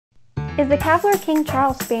Is the Cavalier King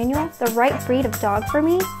Charles Spaniel the right breed of dog for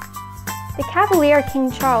me? The Cavalier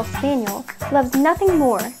King Charles Spaniel loves nothing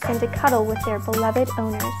more than to cuddle with their beloved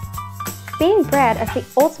owners. Being bred as the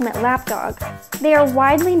ultimate lapdog, they are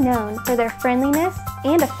widely known for their friendliness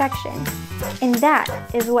and affection, and that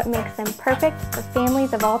is what makes them perfect for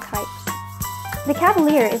families of all types. The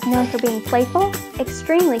Cavalier is known for being playful,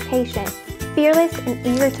 extremely patient, fearless, and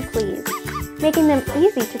eager to please, making them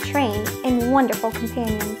easy to train and wonderful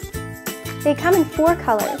companions. They come in 4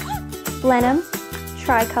 colors: Blenheim,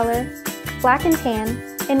 tricolor, black and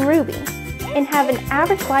tan, and ruby, and have an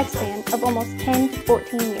average lifespan of almost 10 to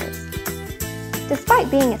 14 years. Despite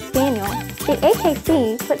being a spaniel, the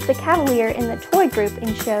AKC puts the Cavalier in the toy group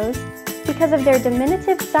in shows because of their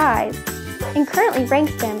diminutive size and currently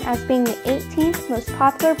ranks them as being the 18th most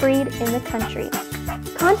popular breed in the country.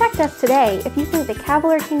 Contact us today if you think the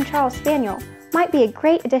Cavalier King Charles Spaniel might be a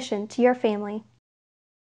great addition to your family.